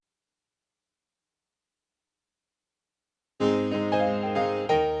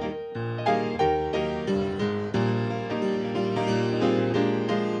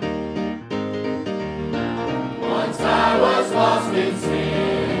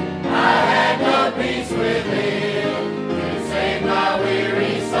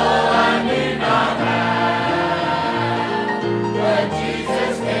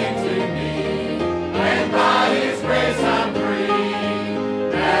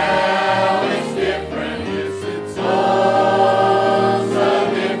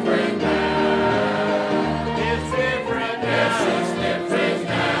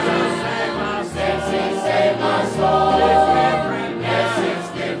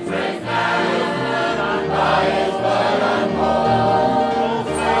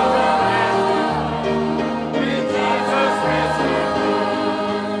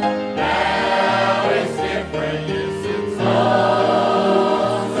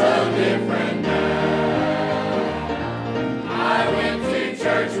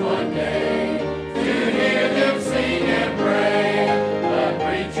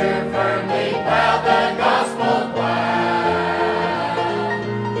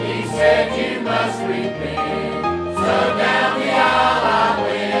must repent. So down the aisle I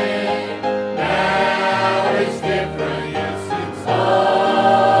went. Now it's different. Yes, it's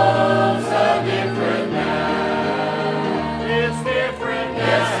all so different now. It's different now.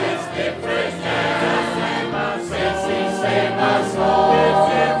 Yes, it's different now. Since He saved my soul. It's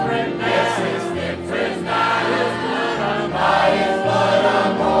different now. Yes, it's different now. By His blood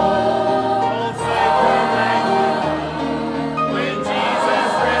I'm whole. When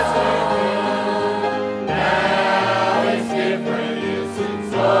Jesus resurrected, now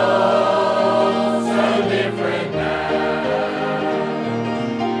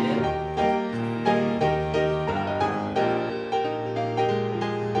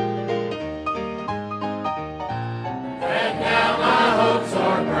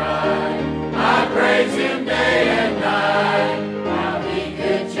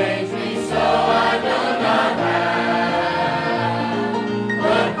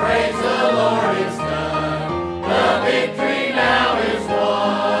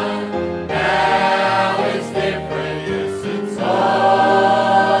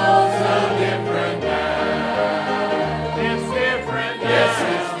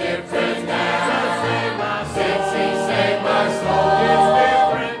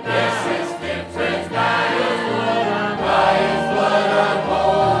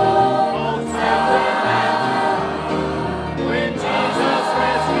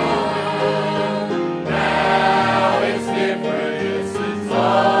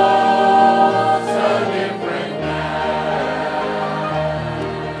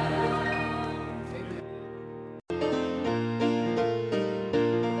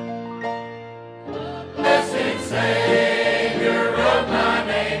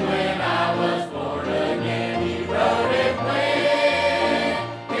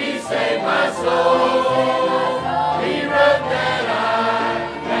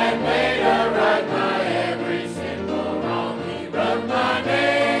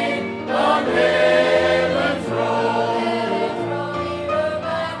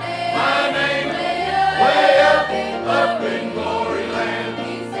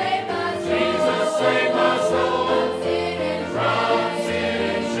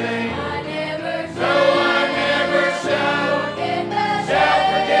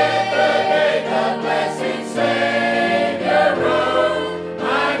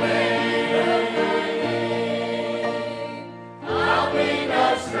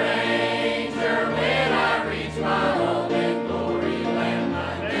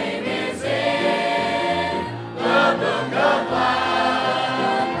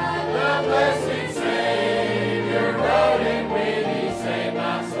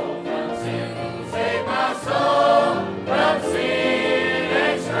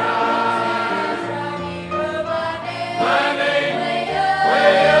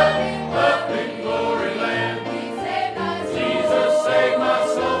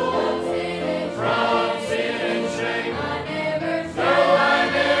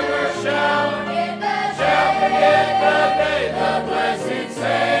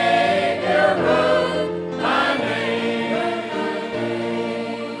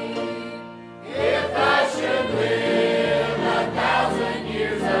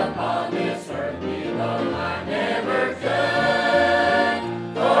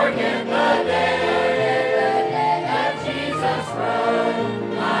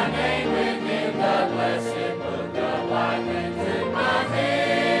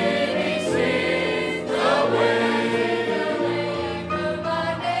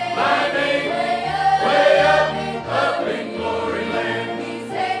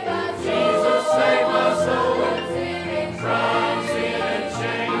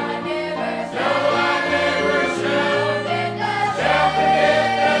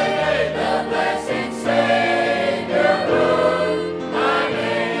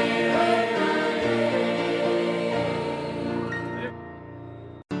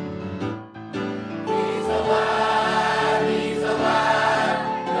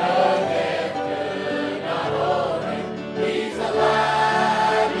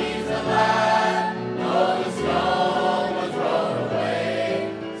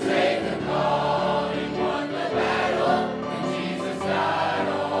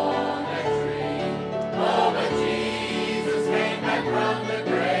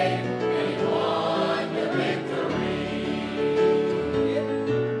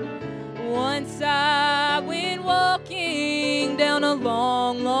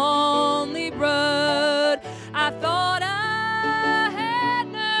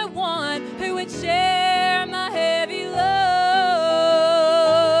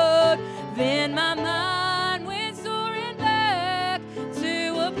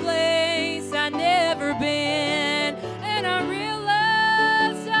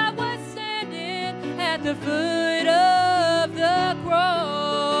the foot of the cross.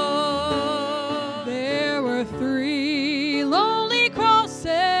 There were 3 lonely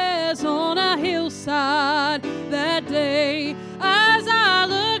crosses on a hillside that day. As I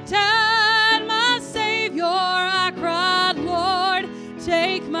looked at my Savior, I cried, Lord,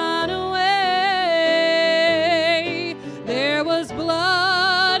 take mine away. There was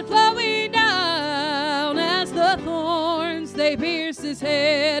blood flowing down as the thorns, they pierced his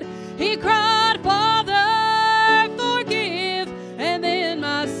head. He cried, Father, forgive, and then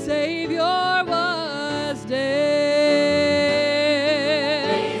my Savior was dead.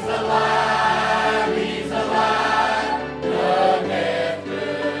 He's alive, he's alive. The death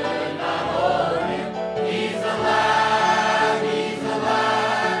could not hold him. He's alive, he's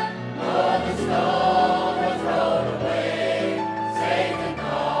alive. Oh, the stone was rolled away. Satan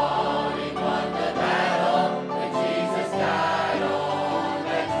called, he won the battle, and Jesus died on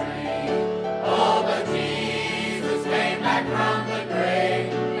that tree. Oh, but Jesus came back from the grave,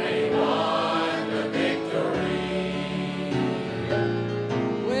 and he won the victory.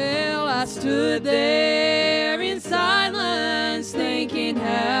 Well, I stood there in silence, thinking,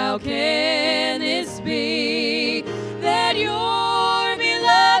 how can this be that your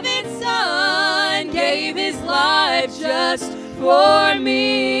beloved Son gave his life just for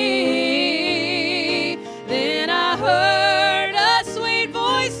me? Then I heard a sweet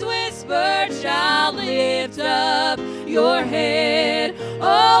voice whisper, child, lift up your head.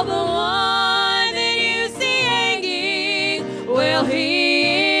 Oh, the one that you see hanging, well,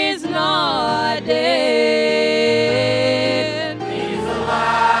 he is not dead. He's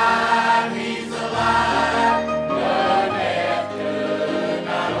alive, he's alive. The death could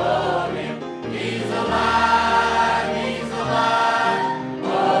not hold him. He's alive, he's alive.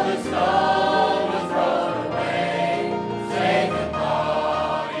 Oh, the stone was rolled away. Satan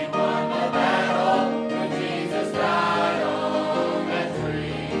thought he won the battle, but Jesus died on that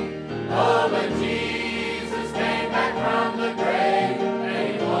tree. Oh, but Jesus came back from the grave, and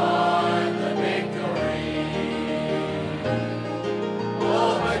he won the victory.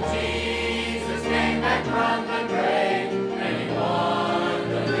 Oh, but Jesus came back from the grave, and he won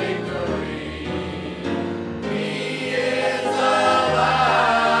the victory. He is alive.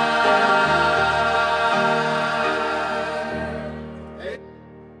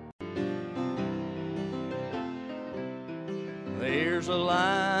 There's a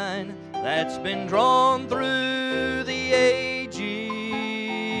line that's been drawn through the ages.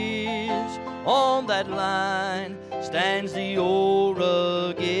 On that line stands the old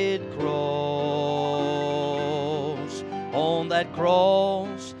rugged cross. On that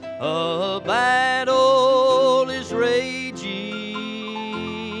cross a battle is raging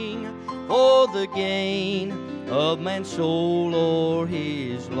for the gain of man's soul or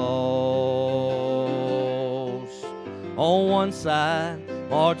his loss. On one side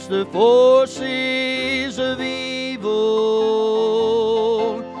march the forces of evil,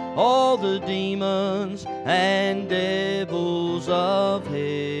 all the demons and devils of hell.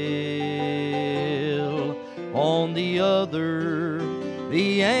 On the other,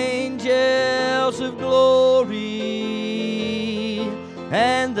 the angels of glory,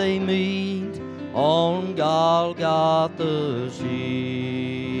 and they meet on Golgotha's hill.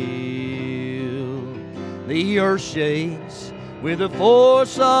 The earth shakes with the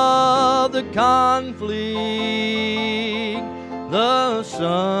force of the conflict. The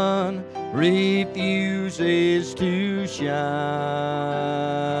sun refuses to shine,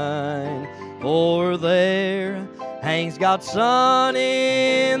 for there hangs God's Son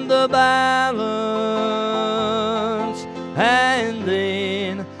in the balance, and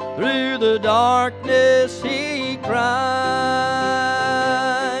then through the darkness he cries,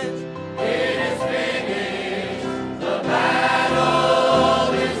 It is finished, the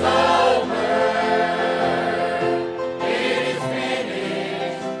battle is over. It is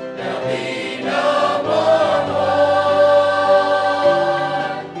finished, there'll be no more war.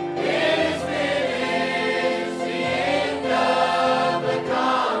 It is finished, the end of the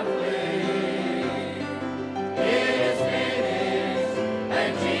conflict. It is finished,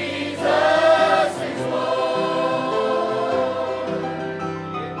 and Jesus is Lord.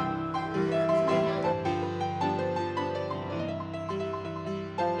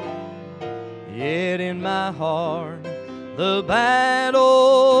 Yet in my heart the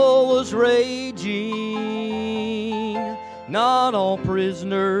battle was raging. Not all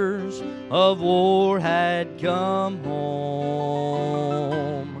prisoners of war had come home.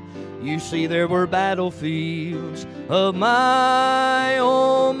 You see, there were battlefields of my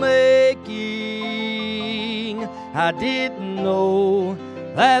own making. I didn't know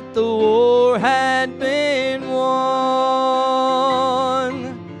that the war had been won.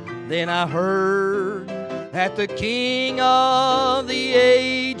 Then I heard that the King of the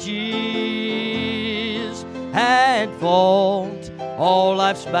ages had fought all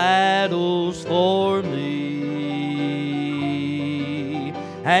life's battles for me,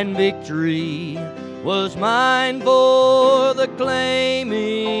 and victory was mine for the claiming.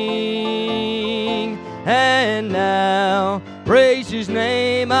 And now, praise His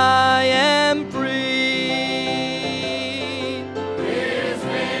name, I am free. It is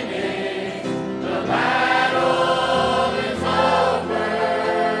finished, the battle is over.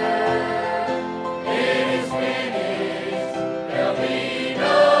 It is finished, there'll be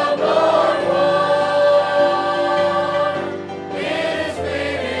no more war. It is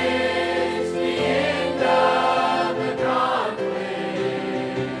finished, the end of the conflict.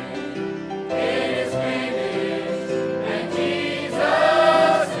 It is finished, and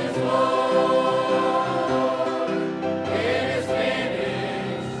Jesus is Lord. It is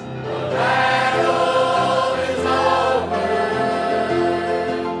finished, the battle is over.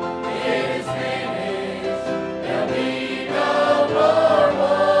 It is finished, there'll be no more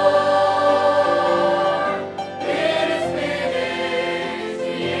war. It is finished,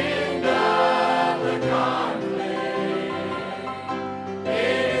 the end of the conflict. It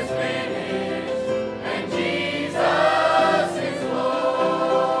is finished, and Jesus is Lord.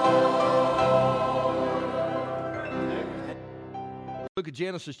 Look at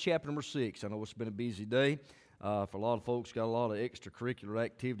Genesis chapter number 6. I know it's been a busy day. For a lot of folks, got a lot of extracurricular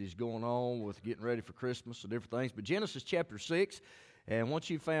activities going on with getting ready for Christmas and different things. But Genesis chapter 6, and once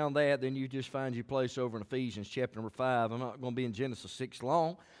you found that, then you just find your place over in Ephesians chapter number 5. I'm not going to be in Genesis 6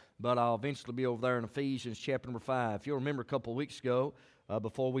 long, but I'll eventually be over there in Ephesians chapter number 5. If you'll remember a couple of weeks ago,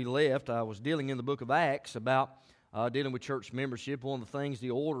 before we left, I was dealing in the book of Acts about dealing with church membership. One of the things, the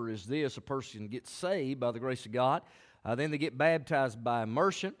order is this: a person gets saved by the grace of God. Then they get baptized by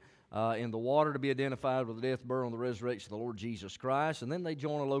immersion in the water to be identified with the death, burial, and the resurrection of the Lord Jesus Christ. And then they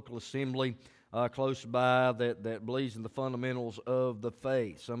join a local assembly close by that believes in the fundamentals of the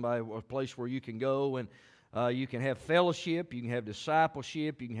faith. A place where you can go and you can have fellowship, you can have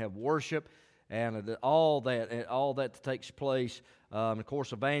discipleship, you can have worship, and all that takes place. Of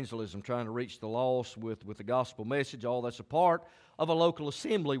course, evangelism, trying to reach the lost with the gospel message, all that's a part of a local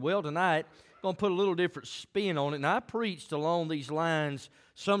assembly. Well, tonight, I'm going to put a little different spin on it. And I preached along these lines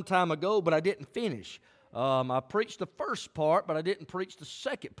some time ago, but I didn't finish. I preached the first part, but I didn't preach the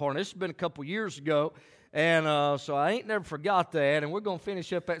second part. And this has been a couple years ago, and so I ain't never forgot that. And we're going to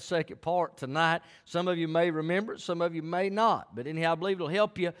finish up that second part tonight. Some of you may remember it, some of you may not. But anyhow, I believe it'll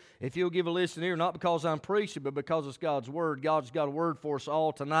help you if you'll give a listen here, not because I'm preaching, but because it's God's Word. God's got a word for us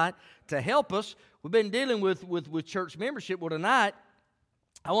all tonight to help us. We've been dealing with church membership. Well, tonight,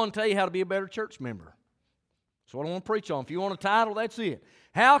 I want to tell you how to be a better church member. That's what I want to preach on. If you want a title, that's it.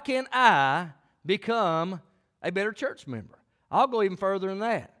 How can I become a better church member? I'll go even further than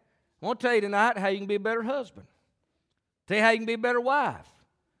that. I want to tell you tonight how you can be a better husband. Tell you how you can be a better wife.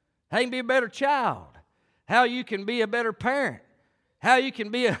 How you can be a better child. How you can be a better parent. How you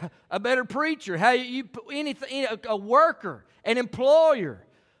can be a better preacher. How you anything, a worker, an employer.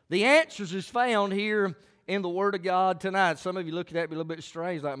 The answers is found here in the Word of God tonight. Some of you looking at me a little bit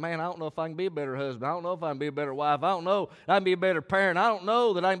strange, like, man, I don't know if I can be a better husband. I don't know if I can be a better wife. I don't know I can be a better parent. I don't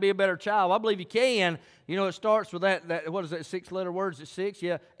know that I can be a better child. I believe you can. You know, it starts with that what is that, 6-letter words? It's 6?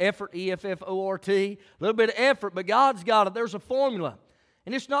 Yeah, effort, E-F-F-O-R-T. A little bit of effort, but God's got it. There's a formula.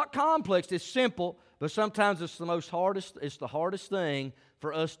 And it's not complex. It's simple, but sometimes it's the hardest thing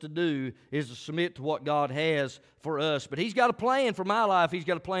for us to do is to submit to what God has for us. But He's got a plan for my life. He's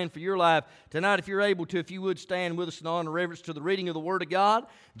got a plan for your life. Tonight, if you're able to, if you would stand with us in honor and reverence to the reading of the Word of God.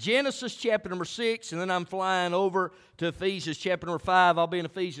 Genesis chapter number 6, and then I'm flying over to Ephesians chapter number 5. I'll be in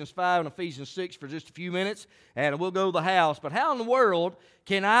Ephesians 5 and Ephesians 6 for just a few minutes, and we'll go to the house. But how in the world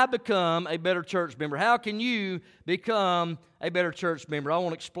can I become a better church member? How can you become a better church member? I want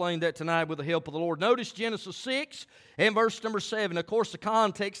to explain that tonight with the help of the Lord. Notice Genesis 6 and verse number 7. Of course, the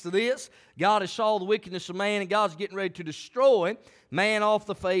context of this, God has saw the wickedness of man, and God's getting ready to destroy man off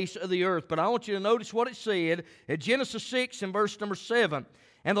the face of the earth. But I want you to notice what it said at Genesis 6 and verse number 7.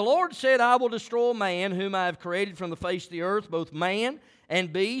 And the Lord said, I will destroy man whom I have created from the face of the earth, both man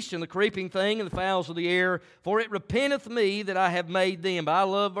and beast, and the creeping thing, and the fowls of the air, for it repenteth me that I have made them. But I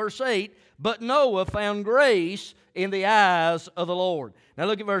love verse 8, but Noah found grace in the eyes of the Lord. Now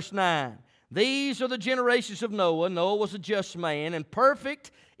look at verse 9. These are the generations of Noah. Noah was a just man and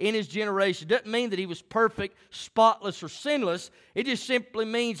perfect in his generation. Doesn't mean that he was perfect, spotless, or sinless. It just simply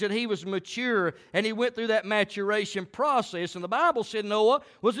means that he was mature and he went through that maturation process. And the Bible said Noah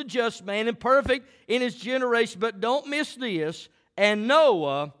was a just man and perfect in his generation. But don't miss this. And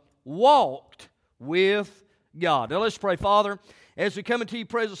Noah walked with God. Now let's pray. Father, as we come into your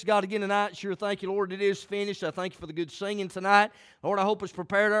presence, God, again tonight, sure thank you, Lord, it is finished. I thank you for the good singing tonight. Lord, I hope it's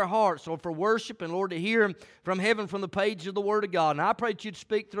prepared our hearts, Lord, for worship and, Lord, to hear from heaven from the page of the Word of God. And I pray that you'd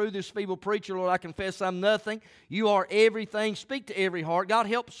speak through this feeble preacher, Lord. I confess I'm nothing. You are everything. Speak to every heart. God,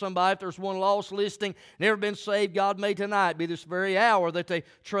 help somebody if there's one lost listening, never been saved. God, may tonight be this very hour that they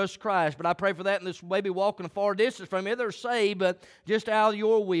trust Christ. But I pray for that and this baby walking a far distance from me. They're saved, but just out of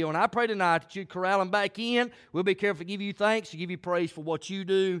your will. And I pray tonight that you'd corral them back in. We'll be careful to give you thanks, to give you praise for what you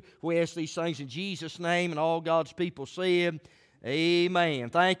do. We ask these things in Jesus' name, and all God's people said, amen.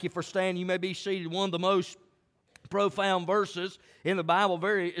 Thank you for standing. You may be seated. One of the most profound verses in the Bible.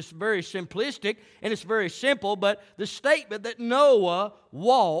 It's very simplistic and it's very simple, but the statement that Noah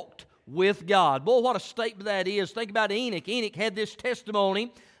walked with God. Boy, what a statement that is. Think about Enoch. Enoch had this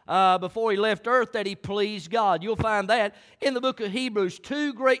testimony before he left earth that he pleased God. You'll find that in the book of Hebrews.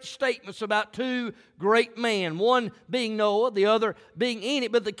 Two great statements about two great men. One being Noah, the other being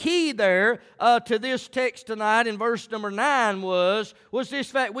Enoch. But the key there to this text tonight in verse number 9 was this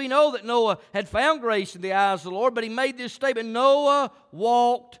fact. We know that Noah had found grace in the eyes of the Lord, but he made this statement, Noah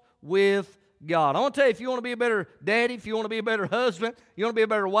walked with God. I want to tell you, if you want to be a better daddy, if you want to be a better husband, you want to be a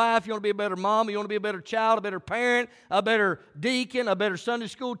better wife, you want to be a better mom, you want to be a better child, a better parent, a better deacon, a better Sunday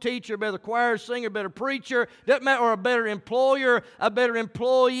school teacher, a better choir singer, a better preacher, doesn't matter, or a better employer, a better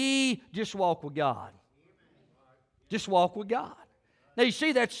employee, just walk with God. Just walk with God. Now you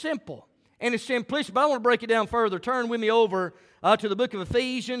see, that's simple and it's simplistic, but I want to break it down further. Turn with me over to the book of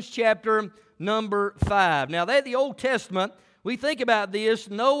Ephesians, chapter number 5. Now, that the Old Testament, we think about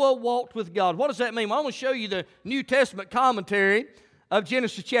this, Noah walked with God. What does that mean? Well, I'm going to show you the New Testament commentary of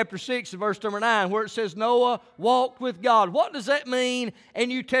Genesis chapter 6 and verse number 9, where it says Noah walked with God. What does that mean in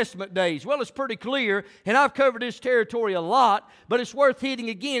New Testament days? Well, it's pretty clear, and I've covered this territory a lot, but it's worth hitting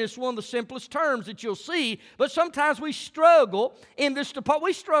again. It's one of the simplest terms that you'll see, but sometimes we struggle in this department.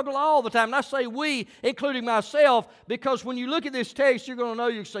 We struggle all the time, and I say we, including myself, because when you look at this text, you're going to know,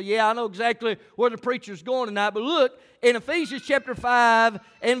 you say, yeah, I know exactly where the preacher's going tonight, but look, in Ephesians chapter 5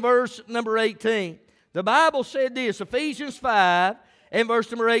 and verse number 18, the Bible said this, Ephesians 5 and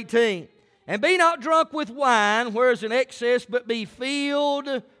verse number 18, and be not drunk with wine, whereas in excess, but be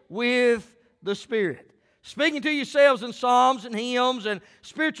filled with the Spirit, speaking to yourselves in psalms and hymns and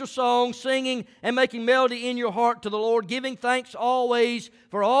spiritual songs, singing and making melody in your heart to the Lord, giving thanks always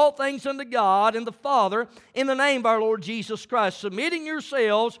for all things unto God and the Father in the name of our Lord Jesus Christ, submitting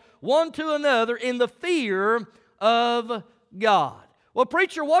yourselves one to another in the fear of God. Well,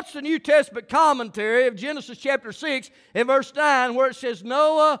 preacher, what's the New Testament commentary of Genesis chapter 6 and verse 9 where it says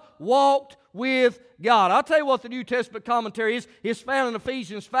Noah walked with God? I'll tell you what the New Testament commentary is. It's found in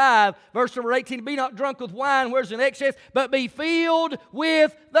Ephesians 5, verse number 18. Be not drunk with wine, whereas in excess, but be filled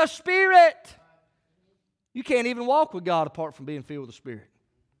with the Spirit. You can't even walk with God apart from being filled with the Spirit.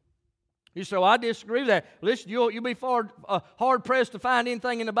 You say, well, I disagree with that. Listen, you'll be hard-pressed to find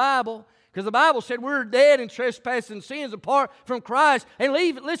anything in the Bible, because the Bible said we're dead in trespasses and sins apart from Christ. And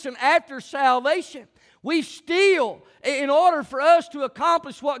listen, after salvation, we still, in order for us to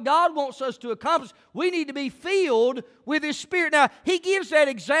accomplish what God wants us to accomplish, we need to be filled with His Spirit. Now, He gives that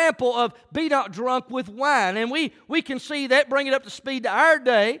example of be not drunk with wine. And we can see that, bring it up to speed to our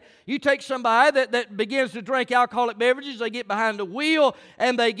day. You take somebody that begins to drink alcoholic beverages, they get behind the wheel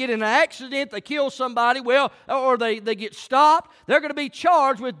and they get in an accident, they kill somebody, or they get stopped. They're going to be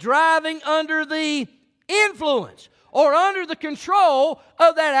charged with driving under the influence or under the control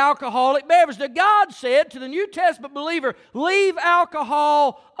of that alcoholic beverage. Now, God said to the New Testament believer, leave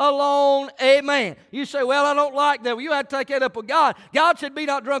alcohol alone. Amen. You say, well, I don't like that. Well, you have to take that up with God. God said, be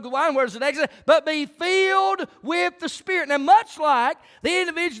not drunk with wine, whereas the next, but be filled with the Spirit. Now, much like the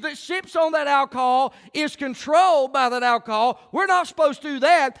individual that sips on that alcohol is controlled by that alcohol, we're not supposed to do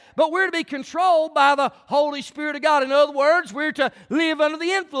that, but we're to be controlled by the Holy Spirit of God. In other words, we're to live under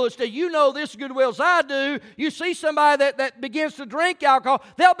the influence. Now, you know this as good well as I do. You see somebody that begins to drink alcohol,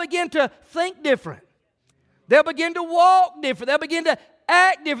 they'll begin to think different. They'll begin to walk different. They'll begin to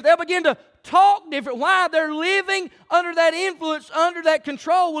act different. They'll begin to talk different. Why? They're living under that influence, under that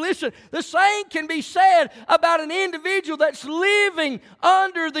control. Well, listen, the same can be said about an individual that's living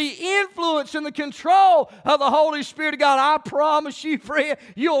under the influence and the control of the Holy Spirit of God. I promise you, friend,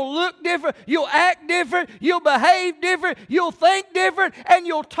 you'll look different, you'll act different, you'll behave different, you'll think different, and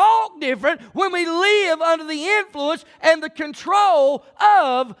you'll talk different when we live under the influence and the control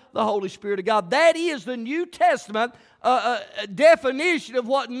of the Holy Spirit of God. That is the New Testament definition of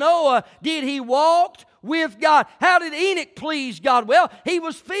what Noah did. He walked with God. How did Enoch please God? Well, he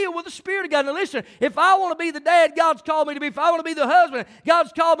was filled with the Spirit of God. Now listen, if I want to be the dad God's called me to be, if I want to be the husband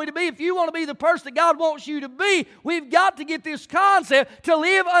God's called me to be, if you want to be the person that God wants you to be, we've got to get this concept to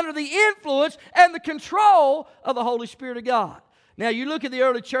live under the influence and the control of the Holy Spirit of God. Now, you look at the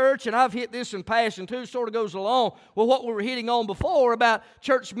early church, and I've hit this in passing too, sort of goes along with what we were hitting on before about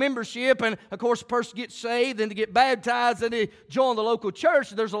church membership. And, of course, a person gets saved, then to get baptized, then they join the local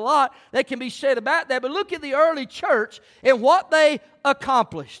church. There's a lot that can be said about that. But look at the early church and what they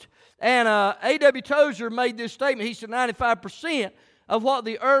accomplished. And A.W. Tozer made this statement. He said 95% of what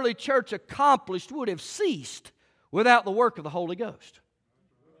the early church accomplished would have ceased without the work of the Holy Ghost.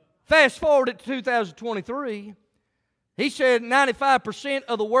 Fast forward to 2023. He said 95%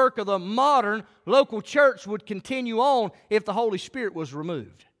 of the work of the modern local church would continue on if the Holy Spirit was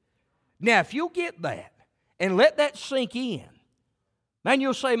removed. Now, if you'll get that and let that sink in, man,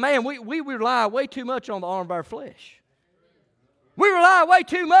 you'll say, man, we rely way too much on the arm of our flesh. We rely way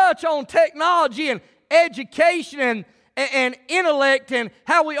too much on technology and education and intellect and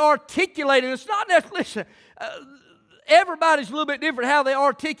how we articulate. And it's not that, listen, everybody's a little bit different how they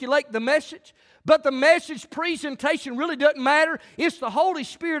articulate the message. But the message presentation really doesn't matter. It's the Holy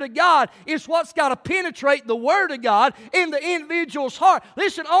Spirit of God. It's what's got to penetrate the Word of God in the individual's heart.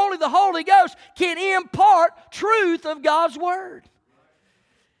 Listen, only the Holy Ghost can impart truth of God's Word.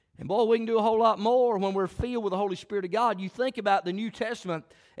 And boy, we can do a whole lot more when we're filled with the Holy Spirit of God. You think about the New Testament,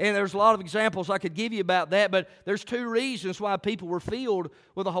 and there's a lot of examples I could give you about that, but there's two reasons why people were filled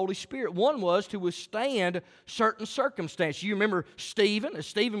with the Holy Spirit. One was to withstand certain circumstances. You remember Stephen, as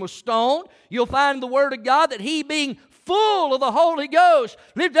Stephen was stoned, you'll find in the Word of God that he, being full of the Holy Ghost,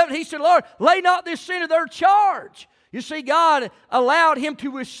 lived up and he said, Lord, lay not this sin to their charge. You see, God allowed him to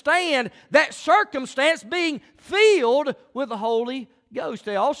withstand that circumstance, being filled with the Holy Ghost.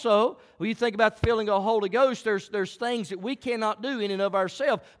 They also, when you think about the filling of the Holy Ghost, there's things that we cannot do in and of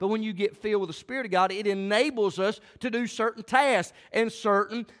ourselves. But when you get filled with the Spirit of God, it enables us to do certain tasks and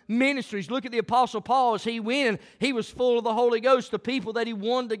certain ministries. Look at the Apostle Paul as he went and he was full of the Holy Ghost, the people that he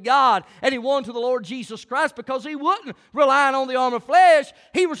won to God and he won to the Lord Jesus Christ, because he wasn't relying on the arm of flesh.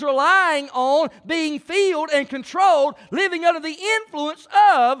 He was relying on being filled and controlled, living under the influence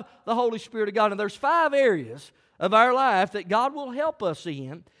of the Holy Spirit of God. And there's 5 areas of our life that God will help us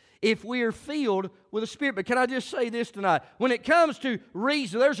in if we are filled with the Spirit. But can I just say this tonight? When it comes to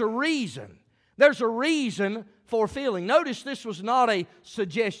reason, there's a reason. There's a reason for filling. Notice this was not a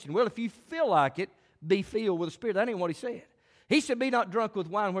suggestion. Well, if you feel like it, be filled with the Spirit. That ain't what he said. He said, be not drunk with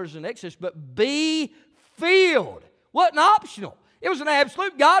wine where there's an excess, but be filled. Wasn't optional. It was an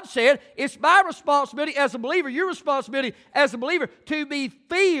absolute. God said, it's my responsibility as a believer, your responsibility as a believer, to be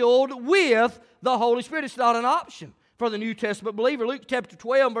filled with the Holy Spirit. It's not an option for the New Testament believer. Luke chapter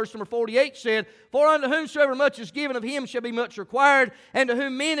 12, verse number 48 said, for unto whomsoever much is given, of him shall be much required, and to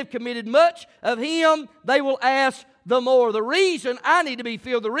whom men have committed much, of him they will ask the more. The reason I need to be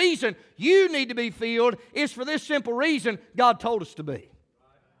filled, the reason you need to be filled, is for this simple reason: God told us to be.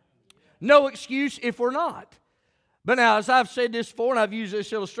 No excuse if we're not. But now, as I've said this before, and I've used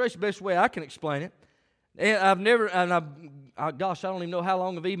this illustration the best way I can explain it, and I don't even know how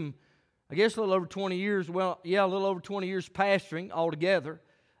long I've even, I guess a little over 20 years, a little over 20 years pastoring altogether.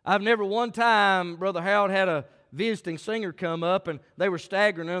 I've never one time, Brother Howard, had a visiting singer come up and they were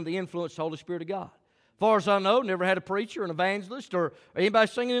staggering under the influence of the Holy Spirit of God. As far as I know, never had a preacher, an evangelist, or anybody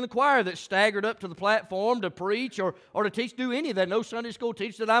singing in the choir that staggered up to the platform to preach or to teach, do any of that. No Sunday school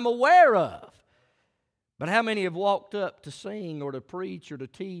teacher that I'm aware of. But how many have walked up to sing or to preach or to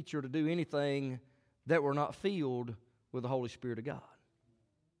teach or to do anything that were not filled with the Holy Spirit of God?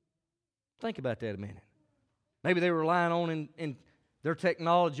 Think about that a minute. Maybe they were relying on in their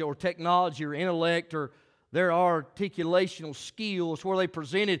technology or intellect or their articulational skills where they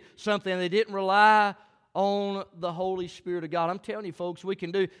presented something they didn't rely on the Holy Spirit of God. I'm telling you, folks, we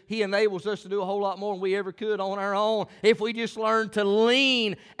can do. He enables us to do a whole lot more than we ever could on our own if we just learn to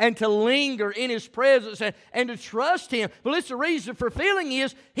lean and to linger in His presence and to trust Him. But it's the reason for filling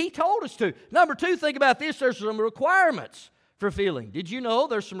is He told us to. Number 2, think about this. There's some requirements for filling. Did you know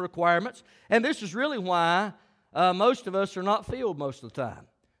there's some requirements? And this is really why most of us are not filled most of the time.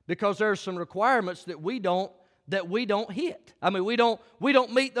 because there are some requirements that we don't hit. I mean, we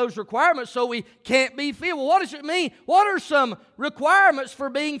don't meet those requirements, so we can't be filled. Well, what does it mean? What are some requirements for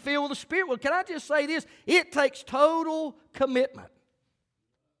being filled with the Spirit? Well, can I just say this? It takes total commitment.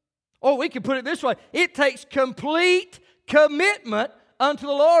 Or we can put it this way. It takes complete commitment unto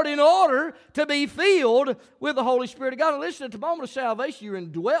the Lord in order to be filled with the Holy Spirit of God. And listen, at the moment of salvation, you're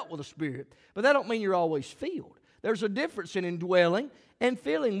indwelt with the Spirit, but that don't mean you're always filled. There's a difference in indwelling and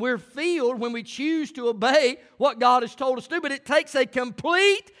filling. We're filled when we choose to obey what God has told us to do, but it takes a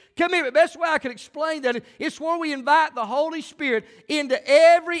complete commitment. Best way I can explain that, it's where we invite the Holy Spirit into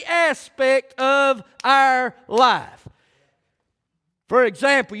every aspect of our life. For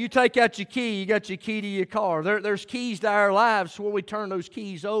example, you take out your key, you got your key to your car. There's keys to our lives where we turn those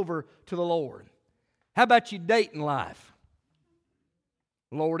keys over to the Lord. How about your dating life?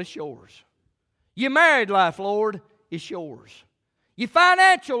 Lord, it's yours. Your married life, Lord, it's yours. Your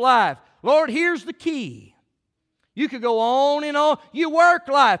financial life, Lord, here's the key. You could go on and on. Your work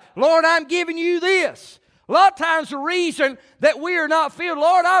life, Lord, I'm giving you this. A lot of times the reason that we are not filled,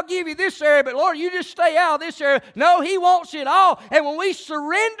 Lord, I'll give you this area, but Lord, you just stay out of this area. No, He wants it all. And when we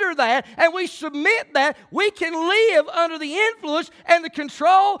surrender that and we submit that, we can live under the influence and the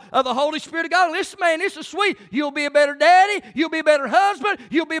control of the Holy Spirit of God. And listen, man, this is sweet. You'll be a better daddy. You'll be a better husband.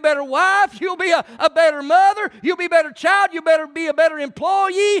 You'll be a better wife. You'll be a better mother. You'll be a better child. You'll be a better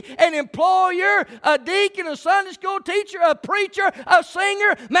employee, an employer, a deacon, a Sunday school teacher, a preacher, a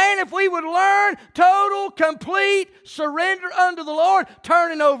singer. Man, if we would learn total, complete surrender unto the Lord,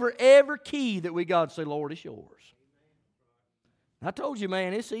 turning over every key that we got and say, Lord, it's yours. I told you,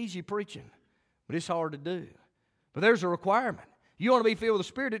 man, it's easy preaching, but it's hard to do. But there's a requirement. You want to be filled with the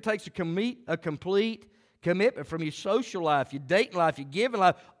Spirit, it takes a complete commitment from your social life, your dating life, your giving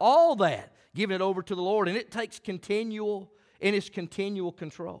life, all that, giving it over to the Lord. And it takes continual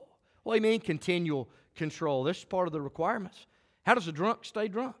control. What do you mean continual control? This is part of the requirements. How does a drunk stay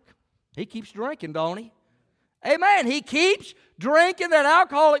drunk? He keeps drinking, don't he? Amen. He keeps drinking that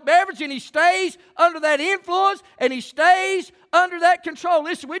alcoholic beverage and he stays under that influence and he stays under that control.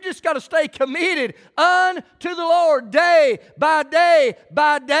 Listen, we just got to stay committed unto the Lord day by day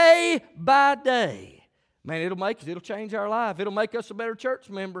by day by day. Man, it'll change our life. It'll make us a better church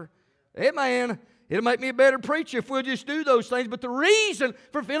member. Amen. It'll make me a better preacher if we'll just do those things. But the reason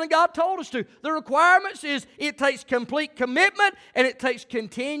for feeling God told us to, the requirements is it takes complete commitment and it takes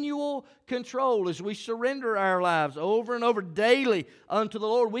continual control. As we surrender our lives over and over daily unto the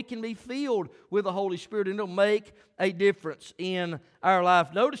Lord, we can be filled with the Holy Spirit and it'll make a difference in our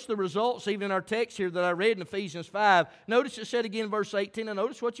life. Notice the results even in our text here that I read in Ephesians 5. Notice it said again in verse 18, and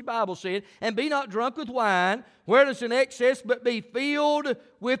notice what your Bible said, and be not drunk with wine, where there's an excess, but be filled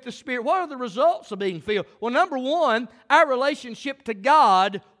with the Spirit. What are the results of being filled? Well, number one, our relationship to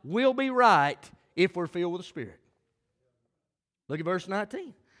God will be right if we're filled with the Spirit. Look at verse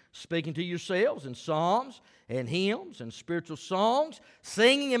 19. Speaking to yourselves in psalms and hymns and spiritual songs,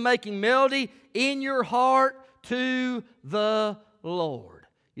 singing and making melody in your heart to the Lord.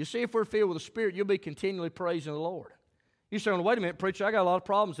 You see, if we're filled with the Spirit, you'll be continually praising the Lord. You say, well, wait a minute, preacher, I got a lot of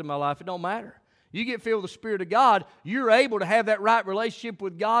problems in my life. It don't matter. You get filled with the Spirit of God, you're able to have that right relationship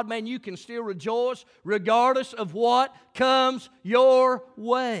with God. Man, you can still rejoice regardless of what comes your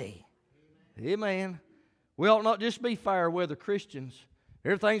way. Amen. We ought not just be fair weather Christians.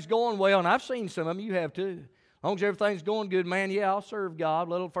 Everything's going well, and I've seen some of them, you have too. As long as everything's going good, man, yeah, I'll serve God.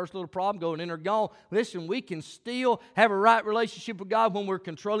 First little problem going in or gone. Listen, we can still have a right relationship with God when we're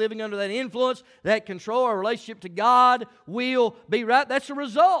living under that influence, that control. Our relationship to God will be right. That's a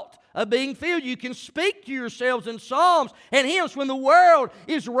result of being filled. You can speak to yourselves in psalms and hymns when the world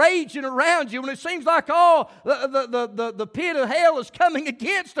is raging around you, when it seems like all the pit of hell is coming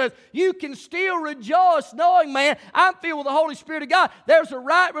against us. You can still rejoice knowing, man, I'm filled with the Holy Spirit of God. There's a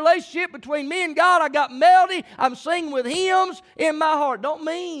right relationship between me and God. I got melody. I'm singing with hymns in my heart. Don't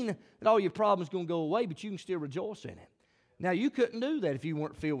mean that all your problems are going to go away, but you can still rejoice in it. Now, you couldn't do that if you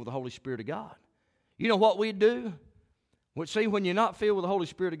weren't filled with the Holy Spirit of God. You know what we'd do? Well, see, when you're not filled with the Holy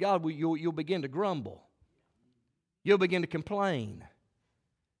Spirit of God, you'll begin to grumble. You'll begin to complain.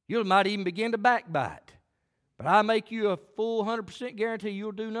 You might even begin to backbite. But I make you a full 100% guarantee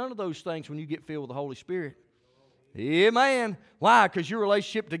you'll do none of those things when you get filled with the Holy Spirit. Amen. Why? Because your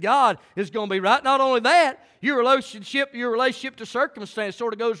relationship to God is going to be right. Not only that, your relationship to circumstance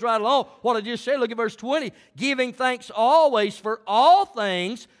sort of goes right along. What I just said, look at verse 20. Giving thanks always for all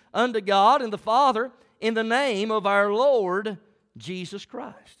things unto God and the Father in the name of our Lord Jesus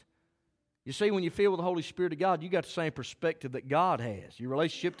Christ. You see, when you feel with the Holy Spirit of God, you got the same perspective that God has. Your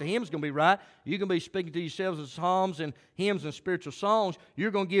relationship to Him is going to be right. You're going to be speaking to yourselves in psalms and hymns and spiritual songs. You're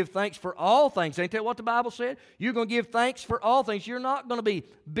going to give thanks for all things. Ain't that what the Bible said? You're going to give thanks for all things. You're not going to be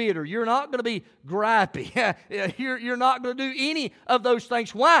bitter. You're not going to be gripey. You're not going to do any of those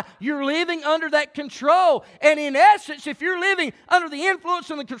things. Why? You're living under that control. And in essence, if you're living under the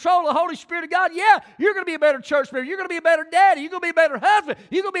influence and the control of the Holy Spirit of God, yeah, you're going to be a better church member. You're going to be a better daddy. You're going to be a better husband.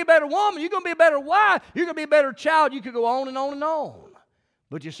 You're going to be a better woman. You're going to be a better wife. You're going to be a better child. You could go on and on and on.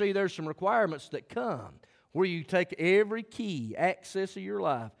 But you see, there's some requirements that come where you take every key access of your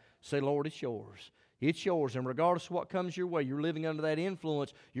life, say, Lord, it's yours. It's yours. And regardless of what comes your way, you're living under that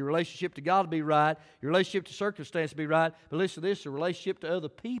influence. Your relationship to God will be right. Your relationship to circumstance will be right. But listen to this, the relationship to other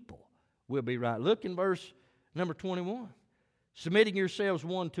people will be right. Look in verse number 21. Submitting yourselves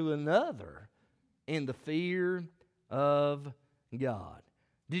one to another in the fear of God.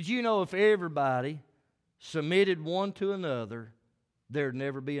 Did you know if everybody submitted one to another, there'd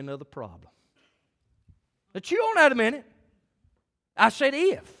never be another problem? Now chew on that a minute. I said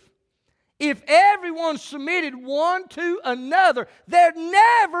if. If everyone submitted one to another, there'd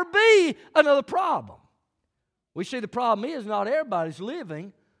never be another problem. We see the problem is not everybody's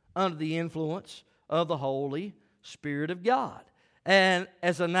living under the influence of the Holy Spirit of God. And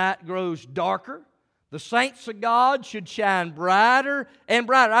as the night grows darker, the saints of God should shine brighter and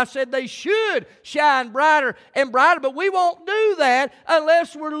brighter. I said they should shine brighter and brighter, but we won't do that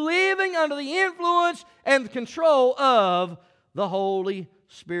unless we're living under the influence and the control of the Holy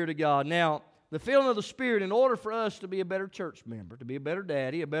Spirit of God. Now, the filling of the Spirit, in order for us to be a better church member, to be a better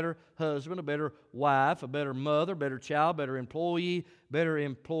daddy, a better husband, a better wife, a better mother, better child, better employee, better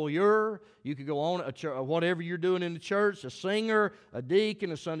employer. You could go on, whatever you're doing in the church, a singer, a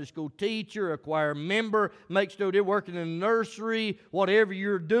deacon, a Sunday school teacher, a choir member, makes no difference, working in the nursery, whatever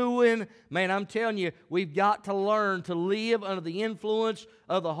you're doing. Man, I'm telling you, we've got to learn to live under the influence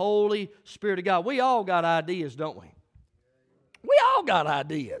of the Holy Spirit of God. We all got ideas, don't we? We all got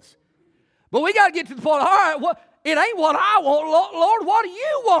ideas. But we got to get to the point, all right, it ain't what I want, Lord, what do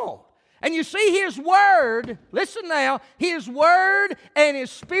you want? And you see His Word, listen now, His Word and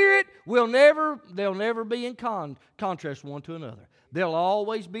His Spirit they'll never be in contrast one to another. They'll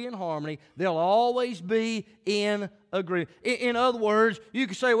always be in harmony. They'll always be in agreement. In other words, you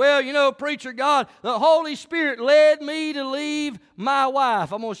can say, well, you know, preacher God, the Holy Spirit led me to leave my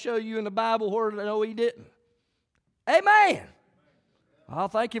wife. I'm going to show you in the Bible where no, He didn't. Amen. I'll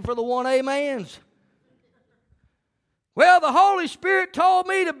thank you for the one amens. Well, the Holy Spirit told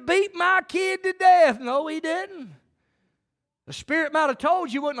me to beat my kid to death. No, He didn't. The Spirit might have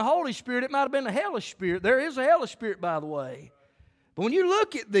told you it wasn't the Holy Spirit. It might have been the hellish spirit. There is a hellish spirit, by the way. But when you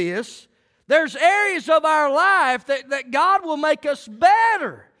look at this, there's areas of our life that God will make us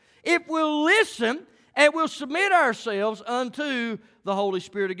better if we'll listen and we'll submit ourselves unto the Holy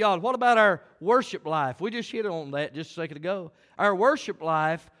Spirit of God. What about our worship life? We just hit on that just a second ago. Our worship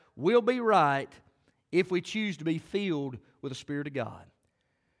life will be right if we choose to be filled with the Spirit of God.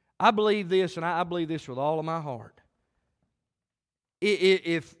 I believe this, and I believe this with all of my heart.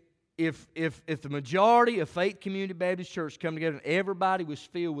 If the majority of Faith Community Baptist Church come together and everybody was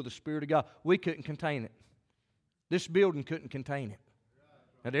filled with the Spirit of God, we couldn't contain it. This building couldn't contain it.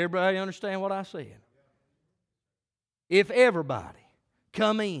 Now, did everybody understand what I said? If everybody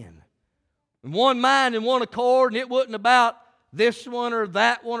come in one mind and one accord, and it wasn't about this one or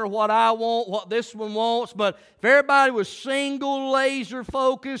that one or what I want, what this one wants, but if everybody was single, laser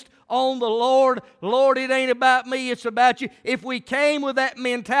focused on the Lord, Lord, it ain't about me, it's about you. If we came with that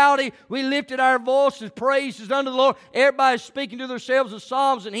mentality, we lifted our voices, praises unto the Lord, everybody's speaking to themselves in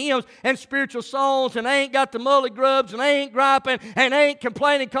psalms and hymns and spiritual songs, and they ain't got the mully grubs, and they ain't griping, and they ain't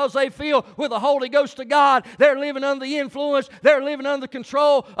complaining because they feel with the Holy Ghost of God. They're living under the influence, they're living under the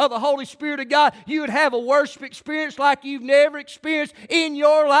control of the Holy Spirit of God. You would have a worship experience like you've never experienced in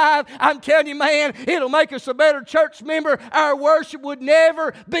your life. I'm telling you, man, it'll make us a better church member. Our worship would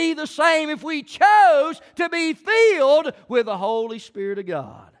never be the same if we chose to be filled with the Holy Spirit of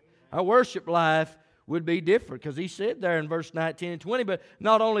God. Our worship life would be different because He said there in verse 19 and 20, but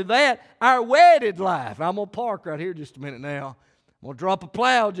not only that, our wedded life. I'm going to park right here just a minute now. I'm going to drop a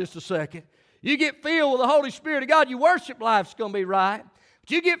plow just a second. You get filled with the Holy Spirit of God, your worship life's going to be right.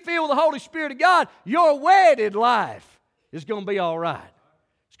 But you get filled with the Holy Spirit of God, your wedded life is going to be all right.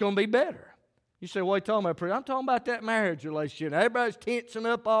 It's going to be better. You say, what are you talking about, preacher? I'm talking about that marriage relationship. Everybody's tensing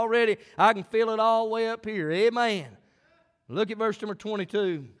up already. I can feel it all the way up here. Amen. Look at verse number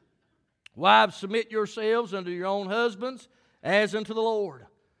 22. Wives, submit yourselves unto your own husbands as unto the Lord.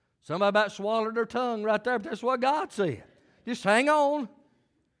 Somebody about swallowed their tongue right there, but that's what God said. Just hang on.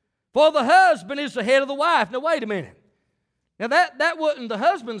 For the husband is the head of the wife. Now, wait a minute. Now, that wasn't the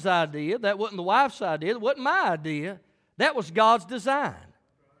husband's idea. That wasn't the wife's idea. That wasn't my idea. That was God's design.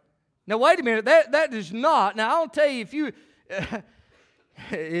 Now, wait a minute. That is not. Now, I'll tell you,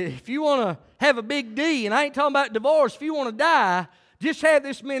 if you want to have a big D, and I ain't talking about divorce, if you want to die, just have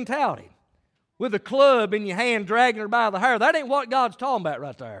this mentality. With a club in your hand dragging her by the hair. That ain't what God's talking about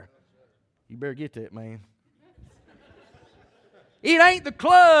right there. You better get that, man. It ain't the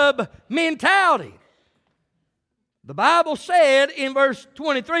club mentality. The Bible said in verse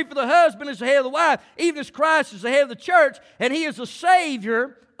 23, for the husband is the head of the wife, even as Christ is the head of the church, and he is the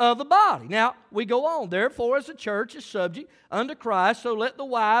Savior of the body. Now, we go on. Therefore, as the church is subject unto Christ, so let the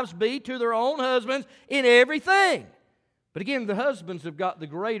wives be to their own husbands in everything. But again, the husbands have got the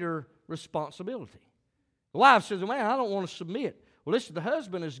greater responsibility. The wife says, man, I don't want to submit. Well, listen, the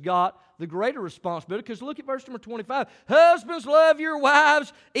husband has got the greater responsibility, because look at verse number 25. Husbands, love your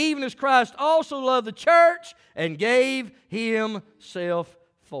wives, even as Christ also loved the church and gave himself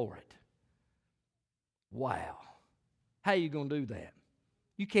for it. Wow. How are you going to do that?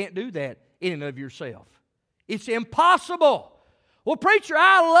 You can't do that in and of yourself. It's impossible. Well, preacher,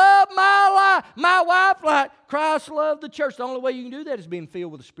 I love my wife like Christ loved the church. The only way you can do that is being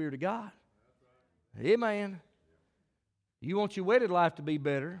filled with the Spirit of God. Amen. You want your wedded life to be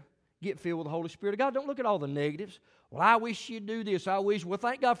better, get filled with the Holy Spirit of God. Don't look at all the negatives. Well, I wish you'd do this. Well,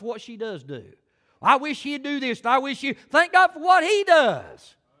 thank God for what she does do. I wish he'd do this. And I wish you, thank God for what he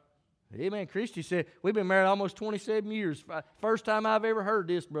does. Amen. Christy said, we've been married almost 27 years. First time I've ever heard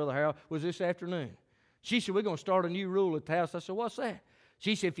this, Brother Harold, was this afternoon. She said, we're going to start a new rule at the house. I said, what's that?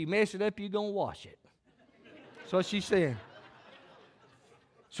 She said, if you mess it up, you're going to wash it. That's what she said.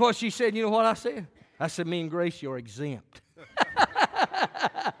 That's what she said. You know what I said? I said, me and Gracie are exempt.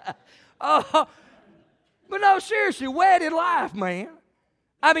 But no, seriously, wedded life, man.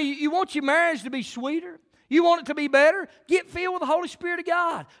 I mean, you want your marriage to be sweeter? You want it to be better? Get filled with the Holy Spirit of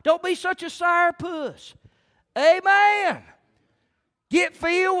God. Don't be such a sourpuss. Amen. Get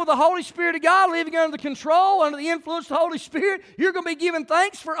filled with the Holy Spirit of God, living under the control, under the influence of the Holy Spirit. You're going to be giving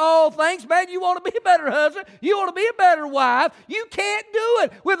thanks for all things. Man, you want to be a better husband. You want to be a better wife. You can't do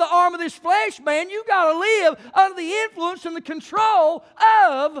it with the arm of this flesh, man. You got to live under the influence and the control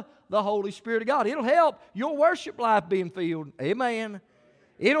of the Holy Spirit of God. It'll help your worship life being filled. Amen.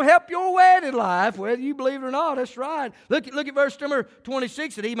 It'll help your wedded life, whether you believe it or not. That's right. Look at verse number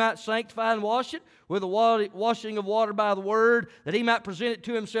 26, that he might sanctify and wash it with the washing of water by the word, that he might present it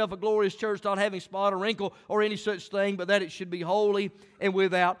to himself a glorious church, not having spot or wrinkle or any such thing, but that it should be holy and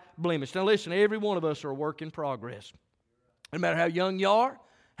without blemish. Now listen, every one of us are a work in progress. No matter how young you are,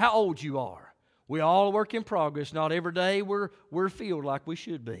 how old you are, we all a work in progress. Not every day we're filled like we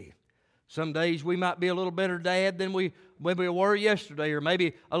should be. Some days we might be a little better dad than we were yesterday, or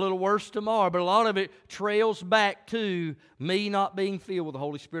maybe a little worse tomorrow, but a lot of it trails back to me not being filled with the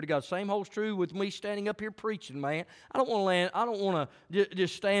Holy Spirit of God. Same holds true with me standing up here preaching, man. I don't want to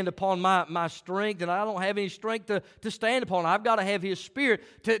just stand upon my strength, and I don't have any strength to stand upon. I've got to have His Spirit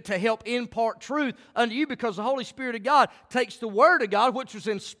to help impart truth unto you, because the Holy Spirit of God takes the Word of God, which was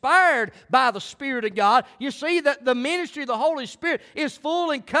inspired by the Spirit of God. You see that the ministry of the Holy Spirit is full,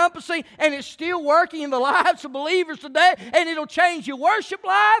 encompassing, and it's still working in the lives of believers today. And it'll change your worship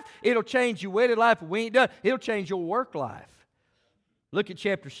life. It'll change your wedded life. If we ain't done, it'll change your work life. Look at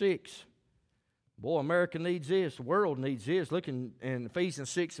chapter 6. Boy, America needs this. The world needs this. Look in Ephesians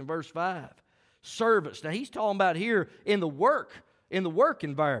 6 and verse 5. Servants. Now, he's talking about here in the work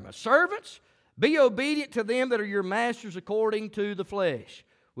environment. Servants, be obedient to them that are your masters according to the flesh,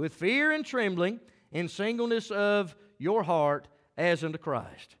 with fear and trembling, in singleness of your heart, as unto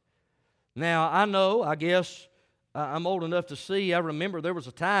Christ. Now, I guess I'm old enough to see, I remember there was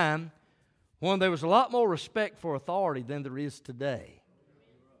a time when there was a lot more respect for authority than there is today.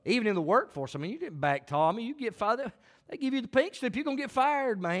 Even in the workforce. I mean, you didn't back Tommy. You get fired. They give you the pink slip. You're going to get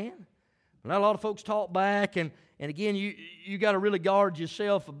fired, man. Not a lot of folks talk back. And again, you got to really guard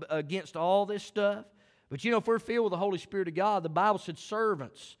yourself against all this stuff. But if we're filled with the Holy Spirit of God, the Bible said,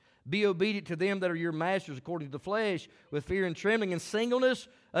 servants, be obedient to them that are your masters according to the flesh, with fear and trembling, and singleness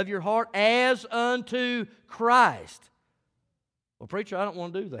of your heart, as unto Christ. Well, preacher, I don't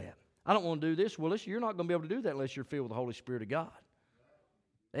want to do that. I don't want to do this. Well, listen, you're not going to be able to do that unless you're filled with the Holy Spirit of God.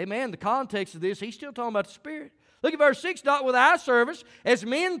 Amen. The context of this, he's still talking about the Spirit. Look at verse 6. Not with eye service as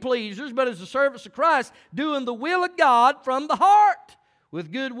men pleasers, but as the servants of Christ, doing the will of God from the heart,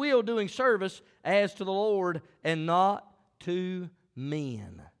 with good will doing service as to the Lord and not to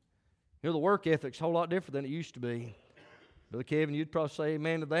men. The work ethic's a whole lot different than it used to be. Brother Kevin, you'd probably say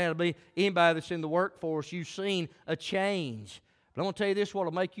amen to that. It'll be anybody that's in the workforce, you've seen a change. But I'm going to tell you this, what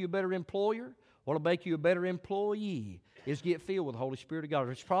will make you a better employer, what will make you a better employee, is get filled with the Holy Spirit of God.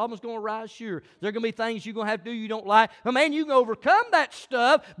 There's problems going to rise, sure. There are going to be things you're going to have to do you don't like. But man, you can overcome that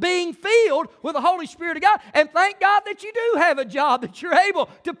stuff being filled with the Holy Spirit of God. And thank God that you do have a job, that you're able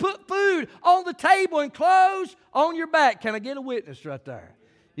to put food on the table and clothes on your back. Can I get a witness right there?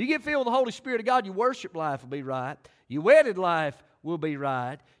 You get filled with the Holy Spirit of God, your worship life will be right. Your wedded life will be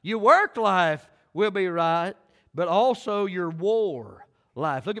right. Your work life will be right. But also your war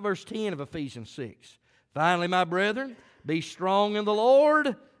life. Look at verse 10 of Ephesians 6. Finally, my brethren, be strong in the Lord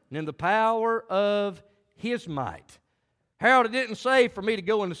and in the power of His might. Harold, it didn't say for me to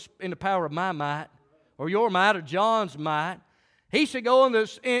go in the power of my might or your might or John's might. He said go in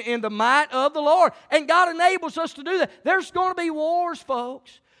the might of the Lord. And God enables us to do that. There's going to be wars,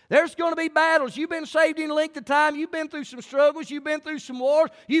 folks. There's going to be battles. You've been saved in a length of time. You've been through some struggles. You've been through some wars.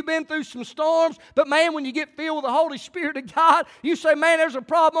 You've been through some storms. But man, when you get filled with the Holy Spirit of God, you say, man, there's a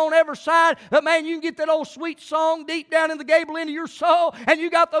problem on every side. But man, you can get that old sweet song deep down in the gable end of your soul. And you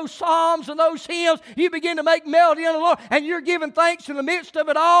got those psalms and those hymns. You begin to make melody unto the Lord. And you're giving thanks in the midst of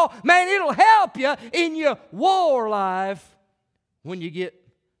it all. Man, it'll help you in your war life when you get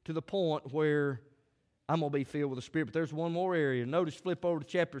to the point where I'm going to be filled with the Spirit. But there's one more area. Notice, flip over to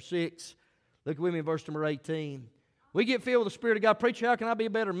chapter 6. Look with me in verse number 18. We get filled with the Spirit of God. Preacher, how can I be a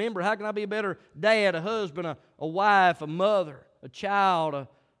better member? How can I be a better dad, a husband, a wife, a mother, a child, a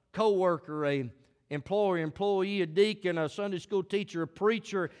co-worker, a employer, employee, a deacon, a Sunday school teacher, a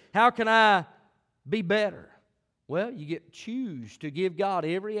preacher? How can I be better? Well, you choose to give God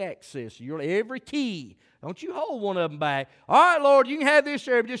every access, every key. Don't you hold one of them back. All right, Lord, you can have this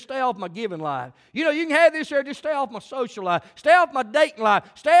area, but just stay off my giving life. You can have this area, just stay off my social life. Stay off my dating life.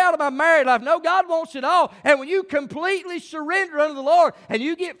 Stay out of my married life. No, God wants it all. And when you completely surrender unto the Lord and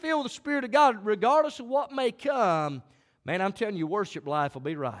you get filled with the Spirit of God, regardless of what may come, man, I'm telling you, your worship life will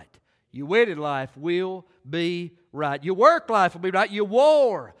be right. Your wedded life will be right. Your work life will be right. Your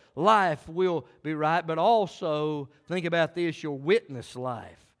war life will be right. But also, think about this, your witness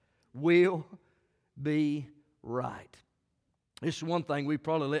life will be right. This is one thing we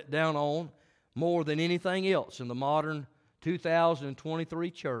probably let down on more than anything else in the modern 2023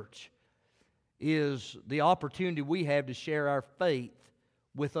 church is the opportunity we have to share our faith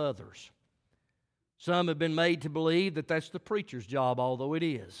with others. Some have been made to believe that that's the preacher's job, although it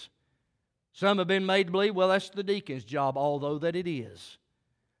is. Some have been made to believe, well, that's the deacon's job, although that it is.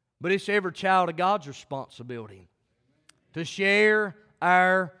 But it's every child of God's responsibility to share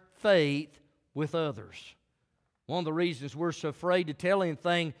our faith with others. One of the reasons we're so afraid to tell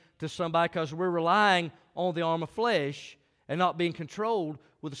anything to somebody because we're relying on the arm of flesh and not being controlled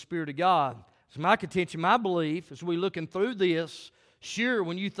with the Spirit of God. So my contention, my belief, as we're looking through this, sure,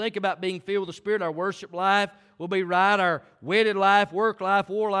 when you think about being filled with the Spirit, our worship life will be right, our wedded life, work life,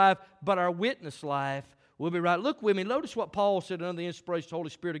 war life, but our witness life will be right. Look with me. Notice what Paul said under the inspiration of the Holy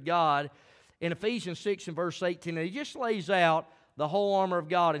Spirit of God in Ephesians 6 and verse 18. And he just lays out the whole armor of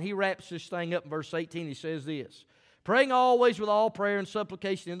God, and he wraps this thing up in verse 18. He says this, praying always with all prayer and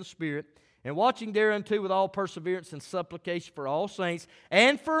supplication in the Spirit, and watching thereunto with all perseverance and supplication for all saints,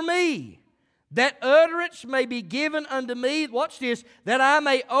 and for me, that utterance may be given unto me, watch this, that I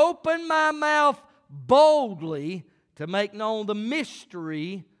may open my mouth boldly to make known the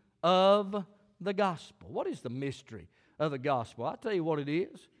mystery of the gospel. What is the mystery of the gospel? I'll tell you what it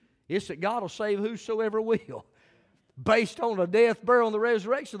is. It's that God will save whosoever will, based on the death, burial, and the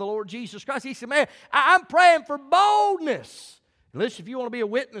resurrection of the Lord Jesus Christ. He said, man, I'm praying for boldness. And listen, if you want to be a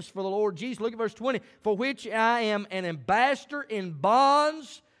witness for the Lord Jesus, look at verse 20. For which I am an ambassador in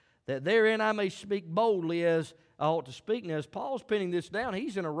bonds, that therein I may speak boldly as I ought to speak. Now, as Paul's pinning this down,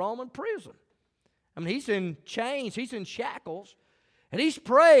 he's in a Roman prison. I mean, he's in chains, he's in shackles, and he's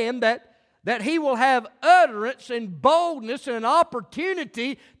praying that he will have utterance and boldness and an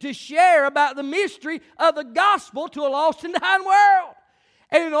opportunity to share about the mystery of the gospel to a lost and dying world.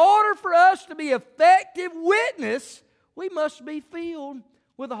 And in order for us to be effective witness, we must be filled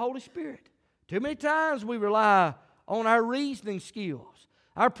with the Holy Spirit. Too many times we rely on our reasoning skills,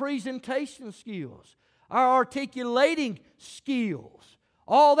 our presentation skills, our articulating skills,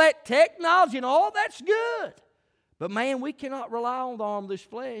 all that technology, and all that's good. But man, we cannot rely on the arm of this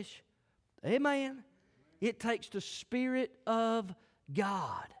flesh. Amen. It takes the Spirit of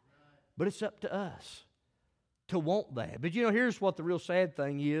God. But it's up to us to want that. But here's what the real sad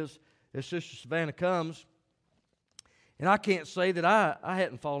thing is. As Sister Savannah comes, and I can't say that I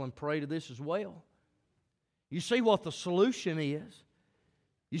hadn't fallen prey to this as well. You see what the solution is.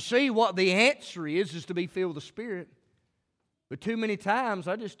 You see what the answer is to be filled with the Spirit. But too many times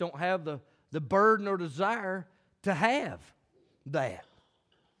I just don't have the burden or desire to have that.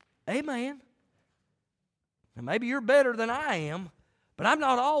 Amen. And maybe you're better than I am, but I'm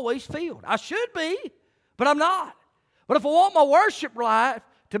not always filled. I should be, but I'm not. But if I want my worship life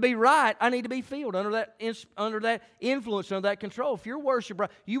to be right, I need to be filled under that influence, under that control. If your worship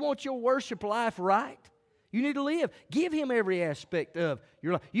right, you want your worship life right, you need to live. Give Him every aspect of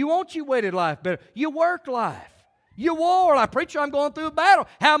your life. You want your wedded life better. Your work life. Your war life. Preacher, I'm going through a battle.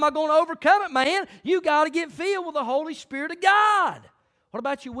 How am I going to overcome it, man? You got to get filled with the Holy Spirit of God. What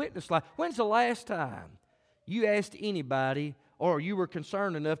about your witness life? When's the last time you asked anybody, or you were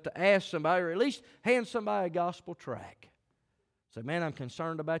concerned enough to ask somebody, or at least hand somebody a gospel tract? Say, man, I'm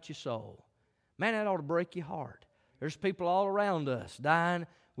concerned about your soul. Man, that ought to break your heart. There's people all around us dying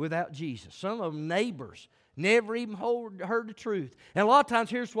without Jesus. Some of them neighbors, never even heard the truth. And a lot of times,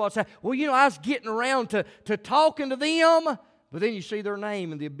 here's what's happening. Well, I was getting around to talking to them, but then you see their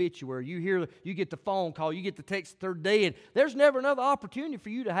name in the obituary. You get the phone call, you get the text that they're dead. There's never another opportunity for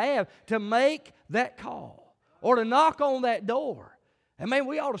you to have to make that call or to knock on that door. And man,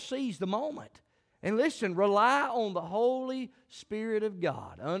 we ought to seize the moment. And listen, rely on the Holy Spirit of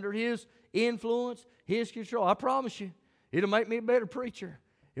God. Under His influence, His control. I promise you, it'll make me a better preacher.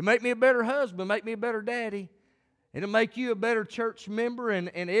 It'll make me a better husband, make me a better daddy. It'll make you a better church member in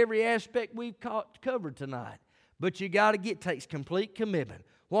every aspect we've covered tonight. But you got to takes complete commitment.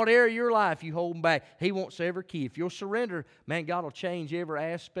 What area of your life you holding back, He wants every key. If you'll surrender, man, God will change every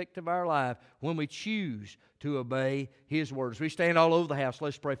aspect of our life when we choose to obey His words. We stand all over the house.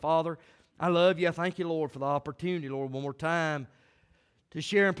 Let's pray. Father, I love You. I thank You, Lord, for the opportunity, Lord, one more time to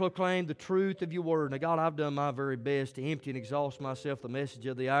share and proclaim the truth of Your word. Now, God, I've done my very best to empty and exhaust myself the message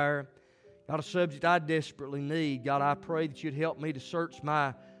of the hour. God, a subject I desperately need. God, I pray that You'd help me to search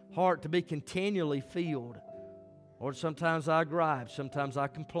my heart to be continually filled. Lord, sometimes I gripe, sometimes I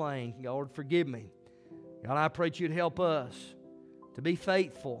complain. Lord, forgive me. God, I pray that You'd help us to be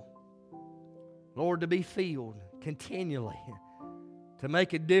faithful. Lord, to be filled continually, to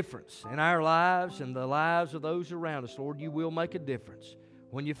make a difference in our lives and the lives of those around us. Lord, You will make a difference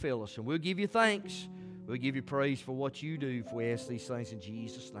when You fill us. And we'll give You thanks. We'll give You praise for what You do if we ask these things in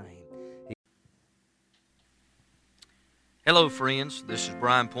Jesus' name. Hello, friends. This is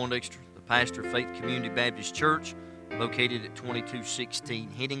Brian Poindexter, the pastor of Faith Community Baptist Church, located at 2216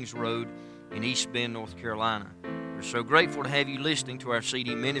 Headings Road in East Bend, North Carolina. We're so grateful to have you listening to our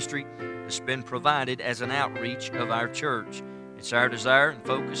CD ministry that's been provided as an outreach of our church. It's our desire and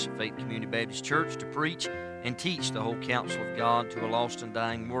focus at Faith Community Baptist Church to preach and teach the whole counsel of God to a lost and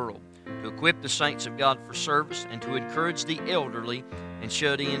dying world, to equip the saints of God for service, and to encourage the elderly and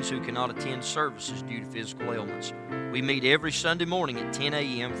shut-ins who cannot attend services due to physical ailments. We meet every Sunday morning at 10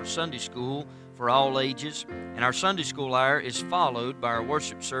 a.m. for Sunday school for all ages, and our Sunday school hour is followed by our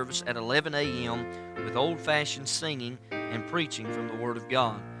worship service at 11 a.m. with old-fashioned singing and preaching from the Word of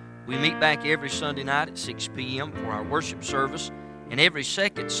God. We meet back every Sunday night at 6 p.m. for our worship service, and every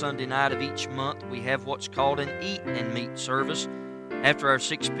second Sunday night of each month we have what's called an Eat and Meet service. After our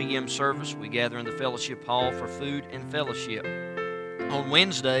 6 p.m. service, we gather in the fellowship hall for food and fellowship. On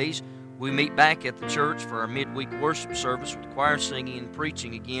Wednesdays, we meet back at the church for our midweek worship service with choir singing and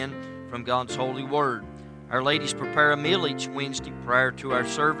preaching again from God's holy word. Our ladies prepare a meal each Wednesday prior to our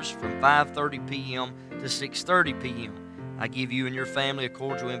service from 5:30 p.m. to 6:30 p.m. I give you and your family a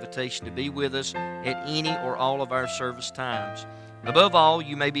cordial invitation to be with us at any or all of our service times. Above all,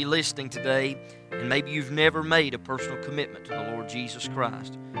 you may be listening today, and maybe you've never made a personal commitment to the Lord Jesus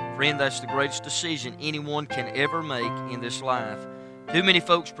Christ. Friend, that's the greatest decision anyone can ever make in this life. Too many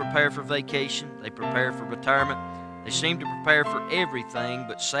folks prepare for vacation, they prepare for retirement, they seem to prepare for everything,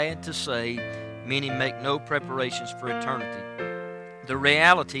 but sad to say, many make no preparations for eternity. The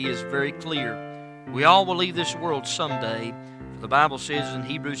reality is very clear. We all will leave this world someday, for the Bible says in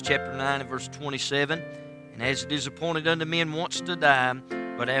Hebrews chapter 9 and verse 27, and as it is appointed unto men once to die,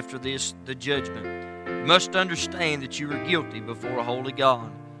 but after this the judgment. You must understand that you are guilty before a holy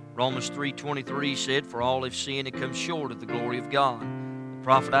God. Romans 3:23 said, for all have sinned and come short of the glory of God. The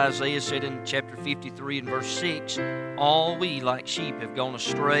prophet Isaiah said in chapter 53 and verse 6, all we like sheep have gone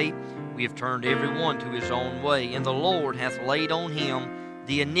astray, we have turned every one to his own way, and the Lord hath laid on him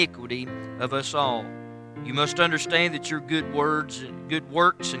the iniquity of us all. You must understand that your good words and good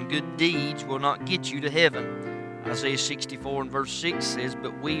works and good deeds will not get you to heaven. Isaiah 64 and verse 6 says,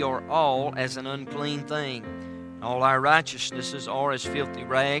 but we are all as an unclean thing. All our righteousnesses are as filthy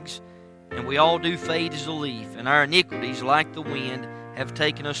rags, and we all do fade as a leaf, and our iniquities, like the wind, have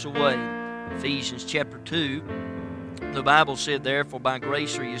taken us away. Ephesians chapter 2, the Bible said, therefore by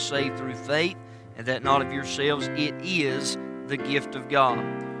grace are you saved through faith, and that not of yourselves, it is the gift of God.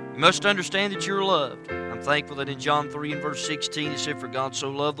 You must understand that you're loved. I'm thankful that in John 3 and verse 16 it said, "For God so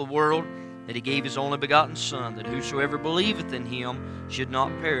loved the world that He gave His only begotten Son, that whosoever believeth in Him should not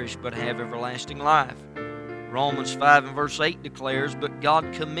perish, but have everlasting life." Romans 5 and verse 8 declares, "But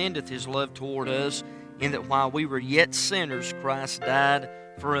God commendeth His love toward us, in that while we were yet sinners, Christ died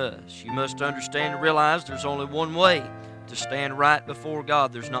for us." You must understand and realize there's only one way to stand right before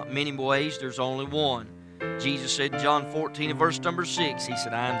God. There's not many ways, there's only one. Jesus said in John 14 and verse number 6, He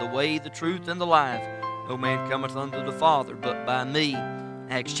said, "I am the way, the truth, and the life. No man cometh unto the Father but by me."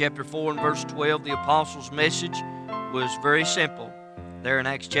 Acts chapter 4 and verse 12, the apostles' message was very simple. There in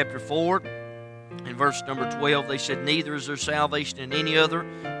Acts chapter 4 and verse number 12, they said, "Neither is there salvation in any other,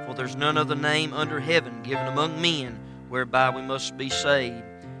 for there's none other name under heaven given among men whereby we must be saved."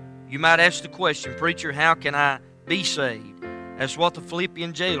 You might ask the question, "Preacher, how can I be saved?" That's what the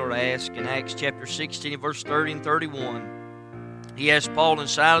Philippian jailer asked in Acts chapter 16 and verse 30 and 31. He asked Paul and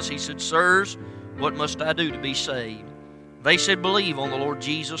Silas, he said, "Sirs, what must I do to be saved?" They said, "Believe on the Lord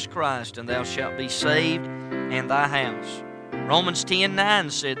Jesus Christ, and thou shalt be saved, and thy house." Romans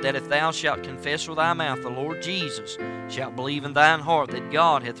 10:9 said that if thou shalt confess with thy mouth the Lord Jesus, shalt believe in thine heart that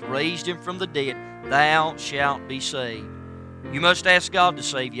God hath raised Him from the dead, thou shalt be saved. You must ask God to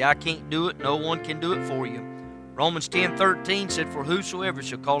save you. I can't do it. No one can do it for you. Romans 10:13 said, "For whosoever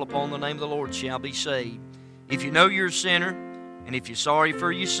shall call upon the name of the Lord shall be saved." If you know you're a sinner, and if you're sorry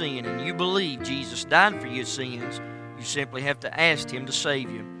for your sin, and you believe Jesus died for your sins, you simply have to ask Him to save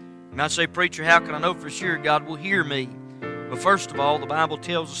you. You might say, "Preacher, how can I know for sure God will hear me?" Well, first of all, the Bible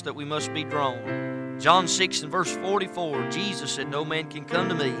tells us that we must be drawn. John 6 and verse 44, Jesus said, "No man can come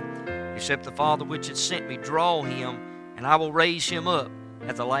to me, except the Father which hath sent me draw him, and I will raise him up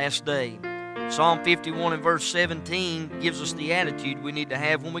at the last day." Psalm 51 and verse 17 gives us the attitude we need to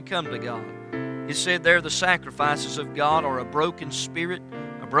have when we come to God. It said there, "The sacrifices of God are a broken spirit,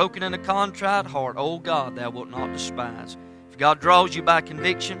 a broken and a contrite heart. O God, thou wilt not despise." If God draws you by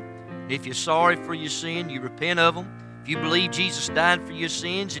conviction, and if you're sorry for your sin, you repent of them. If you believe Jesus died for your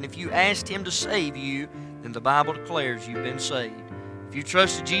sins, and if you asked Him to save you, then the Bible declares you've been saved. If you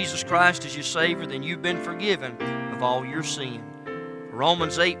trusted Jesus Christ as your Savior, then you've been forgiven of all your sin.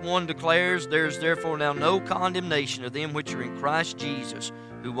 Romans 8:1 declares, "There is therefore now no condemnation of them which are in Christ Jesus,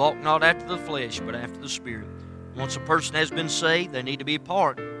 who walk not after the flesh, but after the Spirit." Once a person has been saved, they need to be a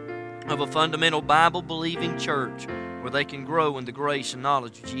part of a fundamental Bible-believing church where they can grow in the grace and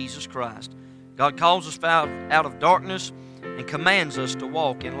knowledge of Jesus Christ. God calls us out of darkness and commands us to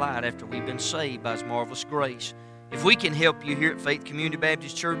walk in light after we've been saved by His marvelous grace. If we can help you here at Faith Community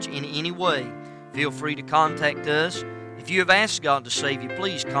Baptist Church in any way, feel free to contact us. If you have asked God to save you,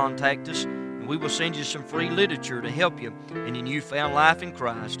 please contact us, and we will send you some free literature to help you in your newfound life in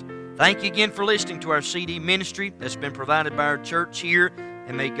Christ. Thank you again for listening to our CD ministry that's been provided by our church here,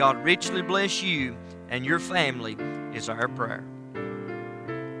 and may God richly bless you and your family is our prayer.